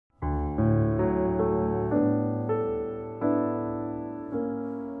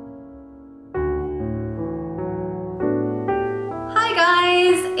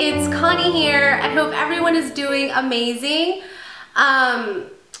it's Connie here. I hope everyone is doing amazing.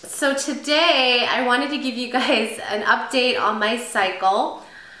 So today I wanted to give you guys an update on my cycle.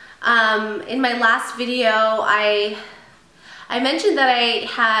 In my last video, I mentioned that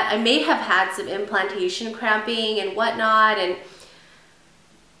I may have had some implantation cramping and whatnot, and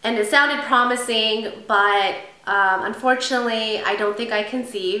it sounded promising, but unfortunately I don't think I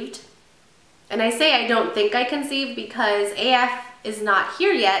conceived. And I say I don't think I conceived because AF is not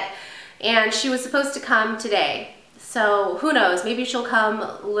here yet, and she was supposed to come today. So who knows, maybe she'll come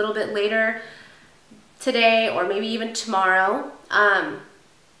a little bit later today or maybe even tomorrow.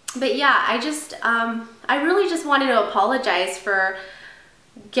 But yeah, I really just wanted to apologize for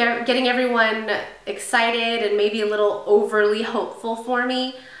getting everyone excited and maybe a little overly hopeful for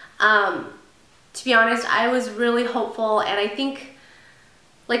me. To be honest, I was really hopeful, and I think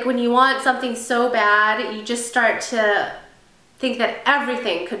like when you want something so bad, you just start to think that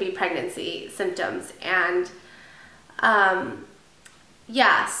everything could be pregnancy symptoms. And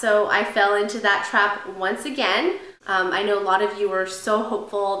yeah, so I fell into that trap once again. I know a lot of you were so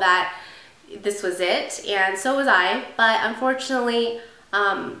hopeful that this was it, and so was I, but unfortunately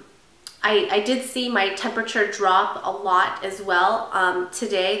I did see my temperature drop a lot as well.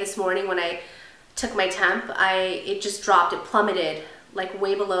 Today, this morning when I took my temp, it just dropped, it plummeted like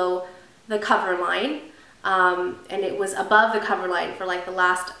way below the cover line, and it was above the cover line for like the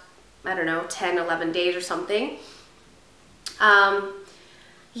last, I don't know, 10, 11 days or something.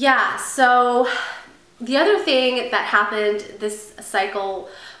 Yeah, so the other thing that happened this cycle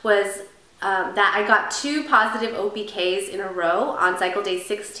was that I got 2 positive OPKs in a row on cycle day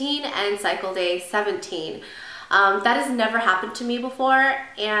 16 and cycle day 17. That has never happened to me before,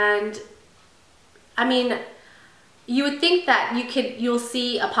 and I mean, you would think that you'll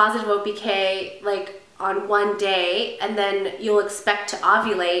see a positive OPK like on one day, and then you'll expect to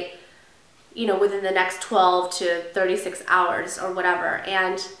ovulate, you know, within the next 12 to 36 hours or whatever.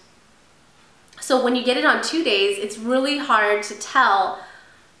 And so when you get it on 2 days, it's really hard to tell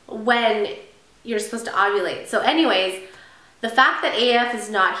when you're supposed to ovulate. So anyways, the fact that AF is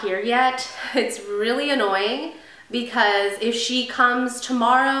not here yet, it's really annoying, because if she comes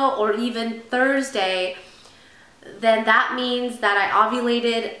tomorrow or even Thursday, then that means that I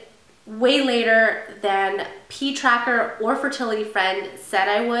ovulated way later than P-Tracker or Fertility Friend said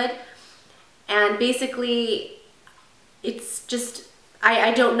I would. And basically, it's just,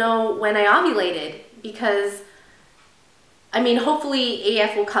 I don't know when I ovulated, because, I mean, hopefully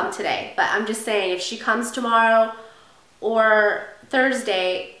AF will come today, but I'm just saying, if she comes tomorrow or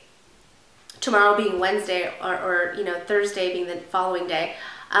Thursday, tomorrow being Wednesday, or you know, Thursday being the following day,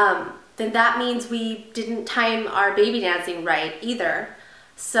 then that means we didn't time our baby dancing right either.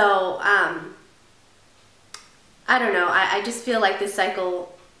 So, I don't know, I just feel like this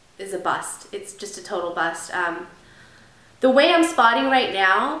cycle is a bust. It's just a total bust. The way I'm spotting right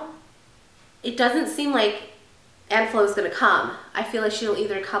now, it doesn't seem like Anflo is gonna come. I feel like she'll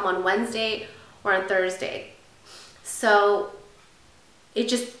either come on Wednesday or on Thursday. So it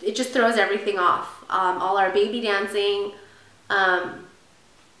just throws everything off. All our baby dancing,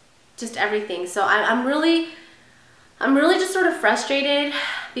 just everything. So I'm really just sort of frustrated,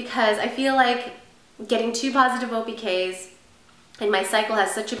 because I feel like getting 2 positive OPKs, and my cycle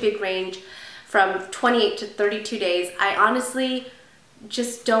has such a big range from 28 to 32 days. I honestly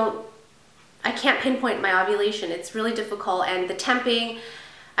just I can't pinpoint my ovulation. It's really difficult, and the temping,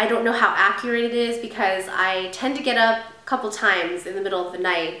 I don't know how accurate it is, because I tend to get up a couple times in the middle of the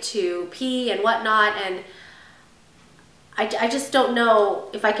night to pee and whatnot, and I just don't know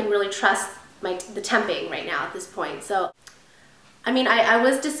if I can really trust the temping right now at this point. So, I mean, I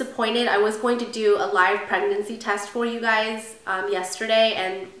was disappointed. I was going to do a live pregnancy test for you guys yesterday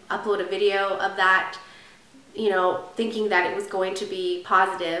and upload a video of that, you know, thinking that it was going to be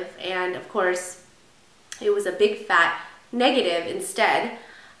positive, and of course it was a big fat negative instead.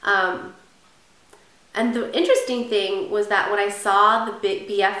 And the interesting thing was that when I saw the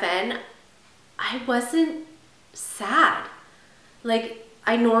BFN, I wasn't sad. Like,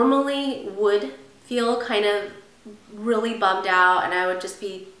 I normally would feel kind of really bummed out, and I would just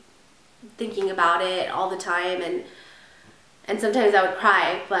be thinking about it all the time, and sometimes I would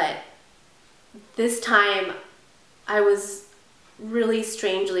cry, but this time I was really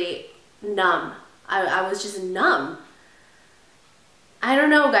strangely numb. I was just numb. I don't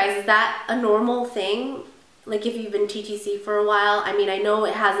know, guys, is that a normal thing? Like, if you've been TTC for a while, I mean, I know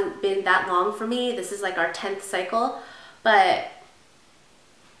it hasn't been that long for me. This is like our 10th cycle, but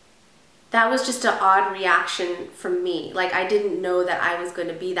that was just an odd reaction from me. Like, I didn't know that I was going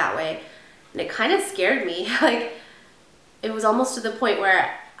to be that way, and it kind of scared me. Like, it was almost to the point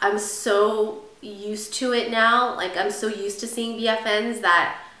where I'm so used to it now. Like, I'm so used to seeing BFNs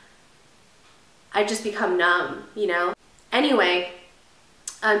that I just become numb, you know? Anyway,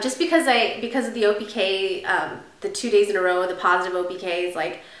 just because of the OPK, the 2 days in a row, the positive OPKs,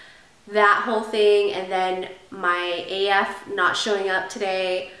 like that whole thing, and then my AF not showing up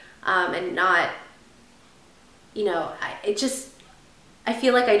today, and not, you know, I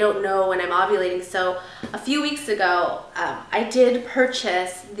feel like I don't know when I'm ovulating. So a few weeks ago, I did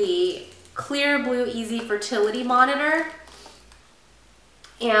purchase the Clearblue Easy Fertility Monitor,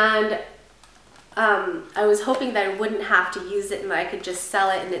 and I was hoping that I wouldn't have to use it and that I could just sell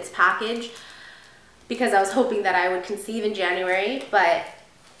it in its package, because I was hoping that I would conceive in January, but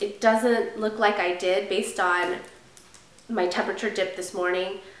it doesn't look like I did based on my temperature dip this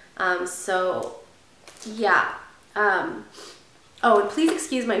morning. So yeah. Oh, and please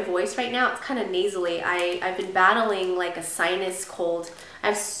excuse my voice right now. It's kind of nasally. I've been battling like a sinus cold. I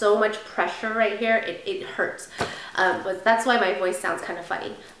have so much pressure right here. It hurts. But that's why my voice sounds kind of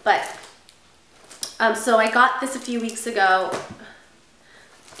funny. But so I got this a few weeks ago,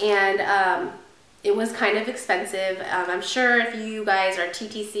 and it was kind of expensive. I'm sure if you guys are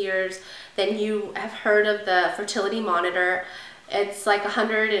TTCers, then you have heard of the fertility monitor. It's like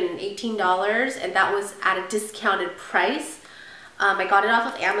 $118, and that was at a discounted price. I got it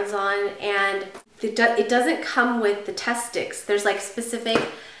off of Amazon, and it doesn't come with the test sticks. There's like specific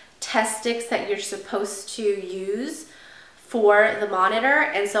test sticks that you're supposed to use for the monitor,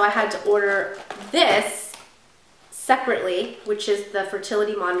 and so I had to order this separately, which is the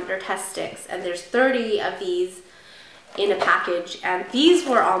fertility monitor test sticks, and there's 30 of these in a package, and these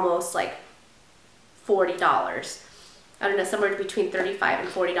were almost like $40. I don't know, somewhere between $35 and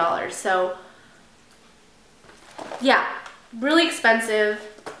 $40. So yeah, really expensive.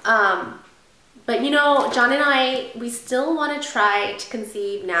 But you know, John and I, we still want to try to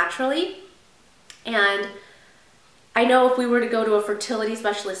conceive naturally. And I know if we were to go to a fertility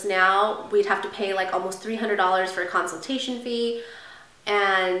specialist now, we'd have to pay like almost $300 for a consultation fee.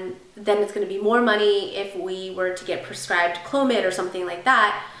 And then it's going to be more money if we were to get prescribed Clomid or something like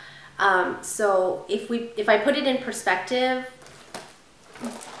that. So if I put it in perspective,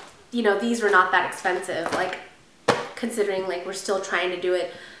 you know, these were not that expensive, like considering like we're still trying to do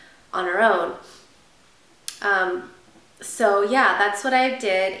it on our own. So yeah, that's what I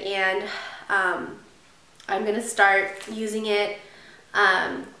did, and I'm gonna start using it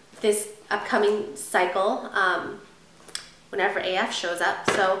this upcoming cycle, whenever AF shows up.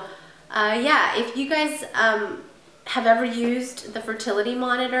 So yeah, if you guys have ever used the fertility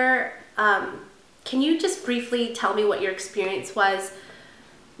monitor, can you just briefly tell me what your experience was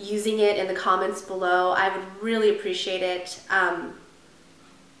using it in the comments below? I would really appreciate it.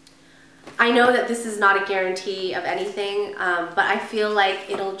 I know that this is not a guarantee of anything, but I feel like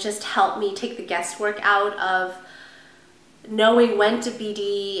it'll just help me take the guesswork out of knowing when to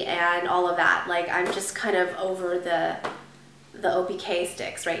BD and all of that. Like, I'm just kind of over the OPK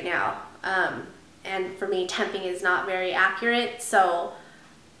sticks right now. And for me, temping is not very accurate. So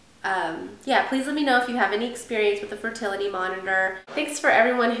yeah, please let me know if you have any experience with the fertility monitor. Thanks for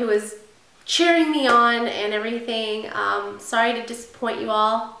everyone who was cheering me on and everything. Sorry to disappoint you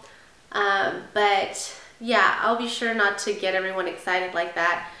all. But yeah, I'll be sure not to get everyone excited like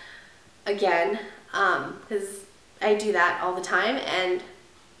that again, because I do that all the time, and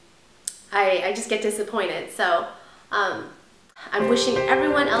I just get disappointed. So I'm wishing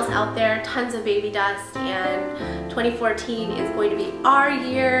everyone else out there tons of baby dust, and 2014 is going to be our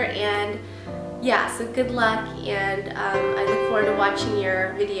year, and yeah, so good luck, and I look forward to watching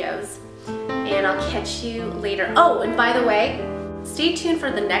your videos, and I'll catch you later. Oh, and by the way, stay tuned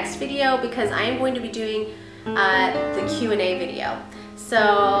for the next video, because I am going to be doing the Q&A video. So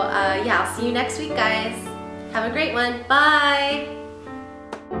yeah, I'll see you next week, guys. Have a great one. Bye!